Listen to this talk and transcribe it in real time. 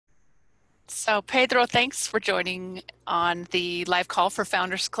So Pedro, thanks for joining on the live call for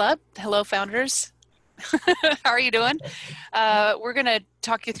Founders Club. Hello, founders. How are you doing? We're going to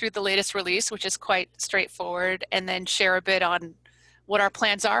talk you through the latest release, which is quite straightforward, and then share a bit on what our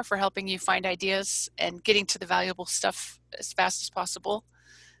plans are for helping you find ideas and getting to the valuable stuff as fast as possible.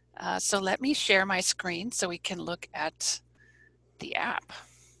 So let me share my screen so we can look at the app.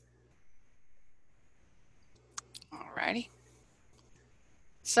 Alrighty.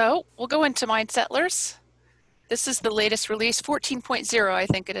 So we'll go into Mind Settlers. This is the latest release, 14.0, I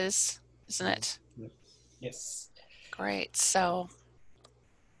think it is, isn't it? Yes. Great. So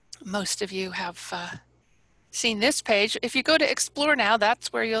most of you have seen this page. If you go to Explore now,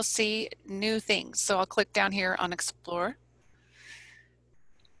 that's where you'll see new things. So I'll click down here on Explore.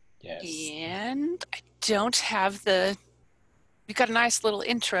 Yes. And I don't have we've got a nice little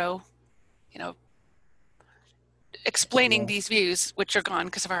intro, explaining these views, which are gone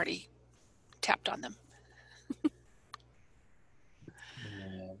because I've already tapped on them.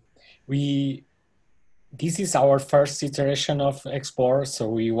 This is our first iteration of Explore, so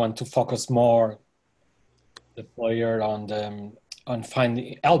we want to focus more the player on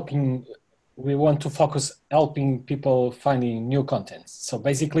helping. We want to focus helping people finding new content. So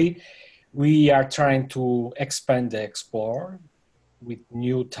basically, we are trying to expand the Explore with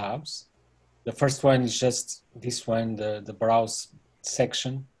new tabs. The first one is just this one, the browse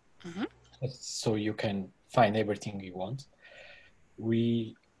section, so you can find everything you want.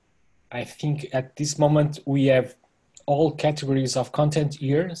 I think at this moment we have all categories of content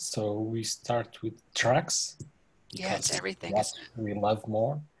here. So we start with tracks. Yeah, it's everything. What we love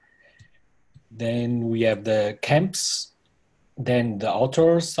more. Then we have the camps, then the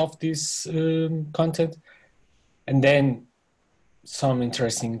authors of this content, and then some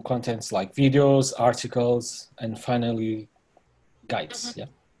interesting contents like videos, articles, and finally guides. Yeah.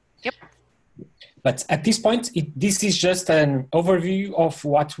 Yep. But at this point, this is just an overview of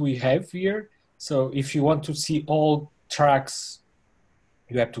what we have here. So if you want to see all tracks,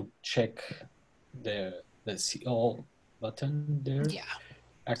 you have to check the see all button there. Yeah.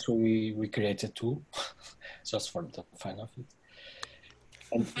 Actually, we created two just for the fun of it.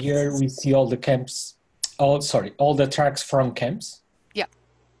 And here we see all the camps. All the tracks from camps. Yeah.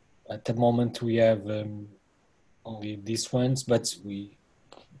 At the moment, we have only these ones, but we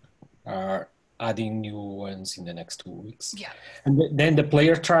are adding new ones in the next 2 weeks. Yeah. And then the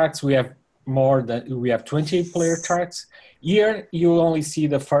player tracks, we have 20 player tracks. Here, you only see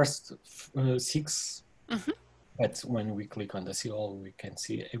the first 6. But when we click on the see all, we can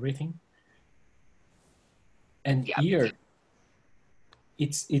see everything. And here,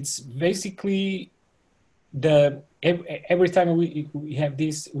 it's basically every time we have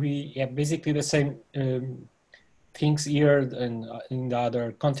this, we have basically the same things here and in the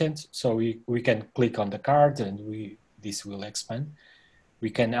other content. So we can click on the card and this will expand. We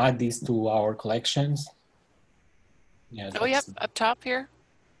can add this to our collections. Yeah. Oh, yep, up top here.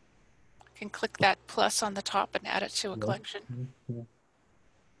 You can click that plus on the top and add it to a collection.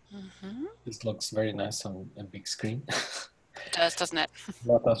 This looks very nice on a big screen. It does, doesn't it?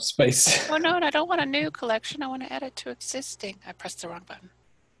 A lot of space. Oh no, I don't want a new collection. I want to add it to existing. I pressed the wrong button.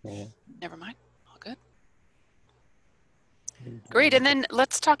 Yeah. Never mind. All good. Great. And then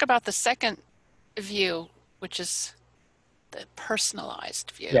let's talk about the second view, which is the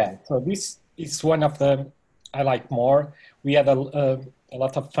personalized view. Yeah. So this is one of the I like more. We had a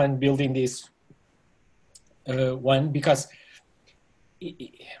lot of fun building this one because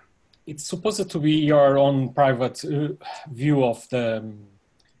it's supposed to be your own private view of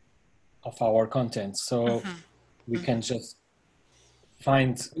our content. So we can just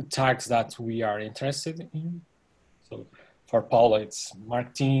find tags that we are interested in. So for Paula, it's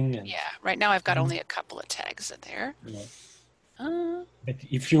marketing. And, yeah, right now I've got only a couple of tags in there. Yeah. But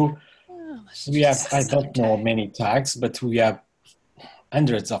if you, we have, I don't know many tags, but we have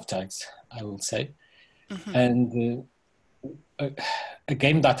hundreds of tags, I will say. And a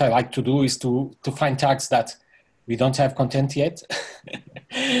game that I like to do is to find tags that we don't have content yet.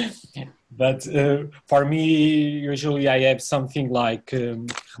 But for me, usually I have something like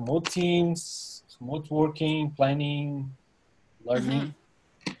remote teams, remote working, planning, learning.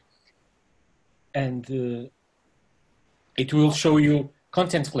 And it will show you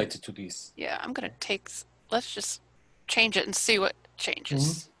content related to this. Yeah, I'm going to let's just change it and see what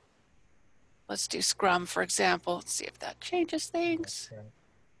changes. Let's do Scrum, for example. Let's see if that changes things. Okay.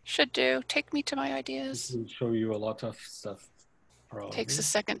 Should do. Take me to my ideas. It will show you a lot of stuff. Probably. Takes a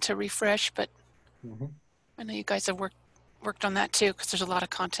second to refresh, but I know you guys have worked on that too, because there's a lot of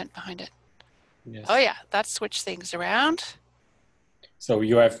content behind it. Yes. Oh yeah, that switched things around. So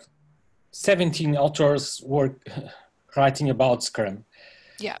you have 17 authors were writing about Scrum.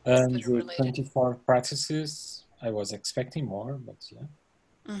 Yeah, And that are with related. 24 practices, I was expecting more, but yeah.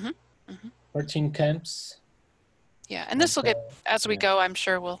 Mm-hmm. Mm-hmm. 13 camps. Yeah, and And, this will get, as we yeah. go, I'm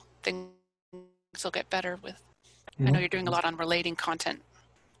sure things will get better with, I know you're doing a lot on relating content.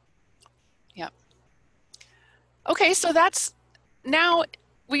 Yeah. Okay, so that's, now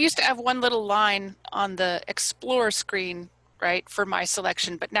we used to have one little line on the Explore screen, right, for my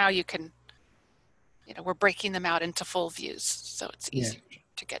selection, but now you can, we're breaking them out into full views, so it's easier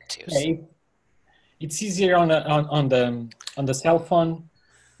to get to. Yeah, it's easier on the cell phone,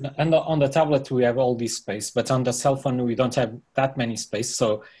 and on the tablet we have all this space, but on the cell phone we don't have that many space.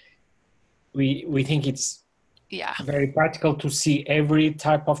 So we think it's very practical to see every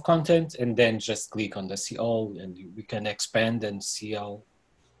type of content and then just click on the see all, and we can expand and see all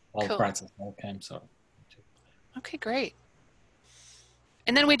Cool. practice, all camps. So. Okay, great.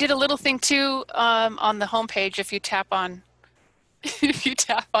 And then we did a little thing too on the homepage. If you tap on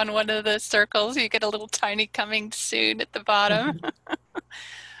one of the circles, you get a little tiny coming soon at the bottom,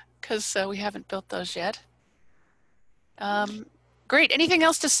 because we haven't built those yet. Great. Anything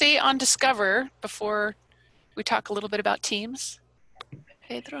else to say on Discover before we talk a little bit about Teams,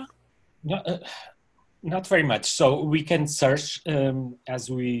 Pedro? Not very much. So we can search as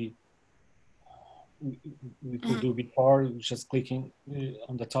we could do before, just clicking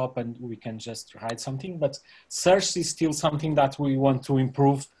on the top, and we can just write something. But search is still something that we want to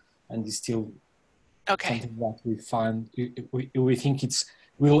improve, and is still something that we find we think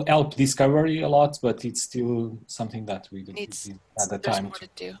will help discovery a lot, but it's still something that we Needs at the time to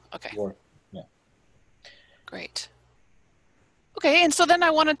do. Okay. Work. Yeah. Great. Okay, and so then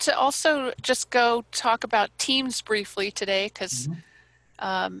I wanted to also just go talk about Teams briefly today, because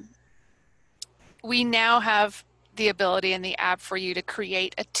we now have the ability in the app for you to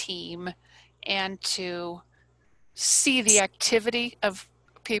create a team and to see the activity of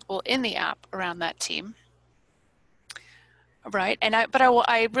people in the app around that team. Right, and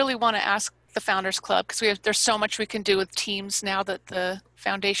I really want to ask the Founders Club, because there's so much we can do with Teams now that the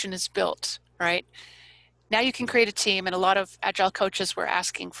foundation is built, right? Now you can create a team, and a lot of Agile coaches were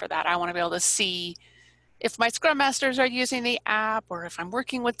asking for that. I want to be able to see if my Scrum Masters are using the app, or if I'm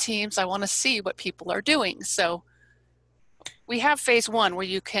working with teams, I want to see what people are doing. So we have phase one where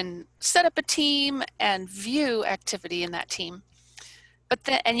you can set up a team and view activity in that team.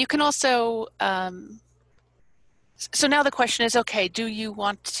 And you can also, so now the question is, okay, do you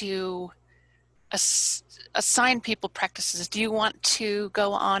want to assign people practices? Do you want to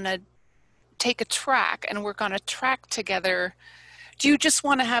go on take a track and work on a track together? Do you just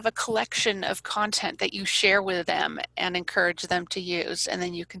want to have a collection of content that you share with them and encourage them to use, and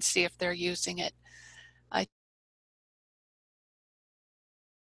then you can see if they're using it?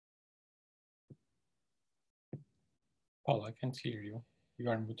 Paul, I can't hear you.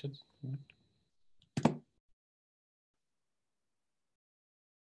 You are muted.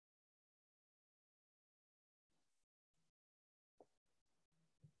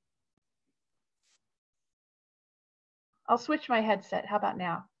 I'll switch my headset. How about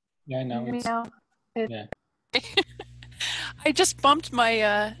now? Yeah, now it's... Yeah. I just bumped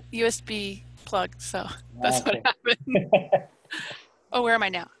my USB plug, so that's what happened. Oh, where am I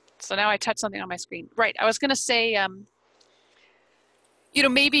now? So now I touched something on my screen. Right, I was going to say,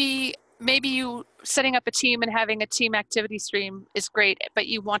 maybe you setting up a team and having a team activity stream is great, but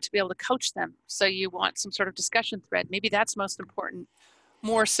you want to be able to coach them. So you want some sort of discussion thread. Maybe that's most important,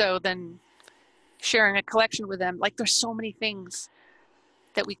 more so than sharing a collection with them. Like, there's so many things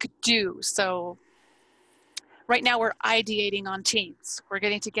that we could do. So right now we're ideating on teams. We're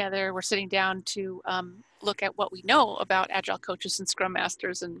getting together, we're sitting down to look at what we know about Agile coaches and Scrum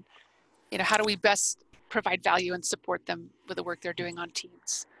Masters, and how do we best provide value and support them with the work they're doing on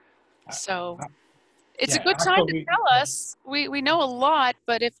teams. So it's a good time to tell us. We know a lot,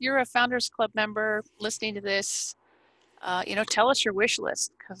 but if you're a Founders Club member listening to this, tell us your wish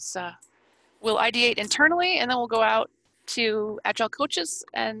list, because we'll ideate internally, and then we'll go out to Agile coaches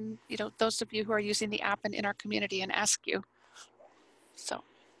and those of you who are using the app and in our community, and ask you. So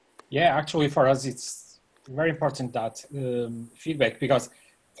yeah, actually for us it's very important that feedback, because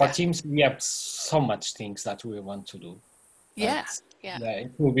for teams we have so much things that we want to do. Yeah,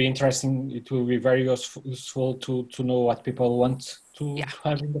 it will be interesting. It will be very useful to know what people want to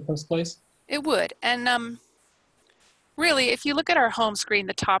have in the first place. It would. And really, if you look at our home screen,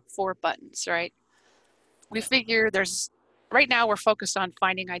 the top 4 buttons, right? We figure right now we're focused on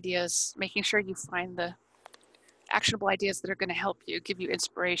finding ideas, making sure you find the actionable ideas that are going to help you, give you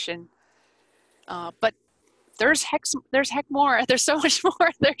inspiration. But there's heck more. There's so much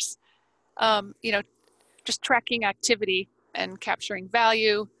more. you know, just tracking activity and capturing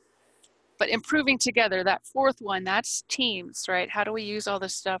value, but improving together. That fourth one, that's teams, right? How do we use all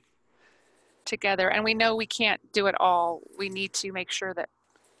this stuff together? And we know we can't do it all. We need to make sure that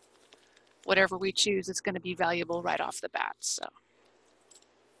whatever we choose is going to be valuable right off the bat. So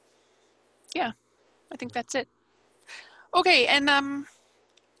yeah, I think that's it. Okay, and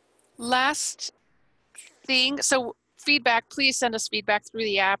last thing, so feedback, please send us feedback through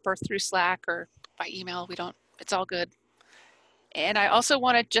the app or through Slack or by email. It's all good. And I also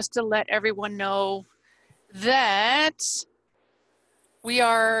wanted just to let everyone know that we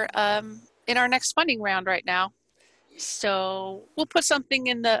are in our next funding round right now. So we'll put something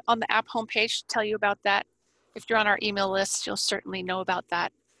on the app homepage to tell you about that. If you're on our email list, you'll certainly know about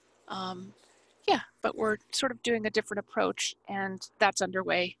that. Yeah, but we're sort of doing a different approach, and that's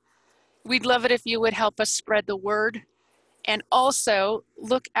underway. We'd love it if you would help us spread the word, and also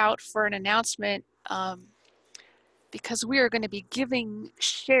look out for an announcement because we are going to be giving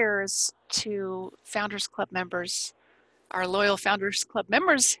shares to Founders Club members, our loyal Founders Club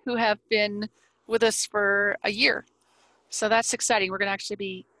members who have been with us for a year. So that's exciting. We're going to actually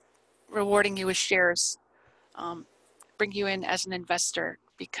be rewarding you with shares, bring you in as an investor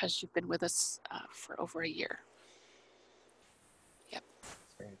because you've been with us for over a year. Yep.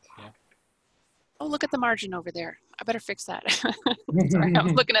 Great, yeah. Oh, look at the margin over there. I better fix that. Sorry, I'm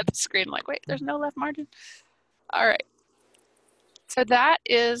looking at the screen like, wait, there's no left margin. All right. So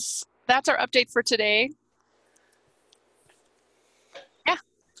that's our update for today. Yeah,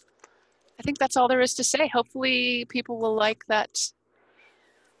 I think that's all there is to say. Hopefully people will like that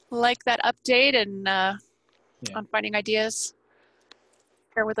update and on finding ideas.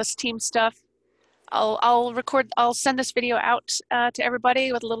 Share with us team stuff. I'll send this video out to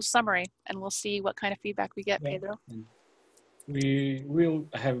everybody with a little summary, and we'll see what kind of feedback we get, Pedro. We will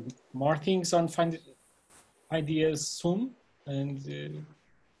have more things on finding ideas soon, and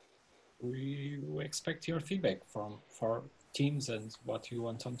we expect your feedback for teams and what you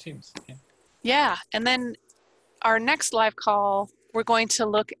want on teams. Yeah, and then our next live call, we're going to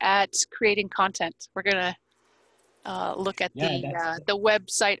look at creating content. We're going to look at the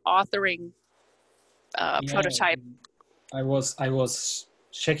website authoring prototype. I was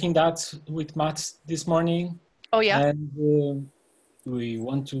checking that with Matt this morning. Oh yeah. And we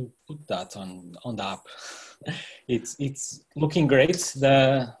want to put that on the app. It's looking great.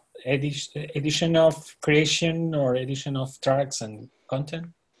 The addition of creation or addition of tracks and content,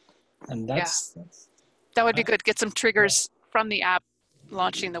 and that's that would be good. Get some triggers from the app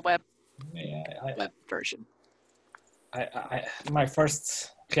launching the web version. My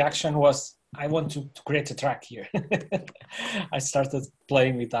first reaction was, I want to create a track here. I started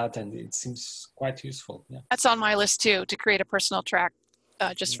playing with that, and it seems quite useful. Yeah. That's on my list too, to create a personal track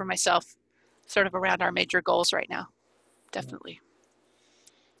just for myself, sort of around our major goals right now. Definitely.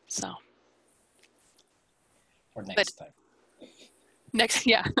 So. For next time. Next,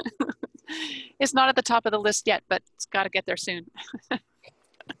 yeah. It's not at the top of the list yet, but it's got to get there soon.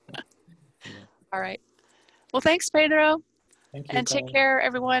 All right. Well, thanks, Pedro. Thank you, and take care,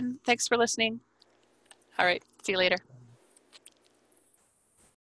 everyone. Thanks for listening. All right. See you later.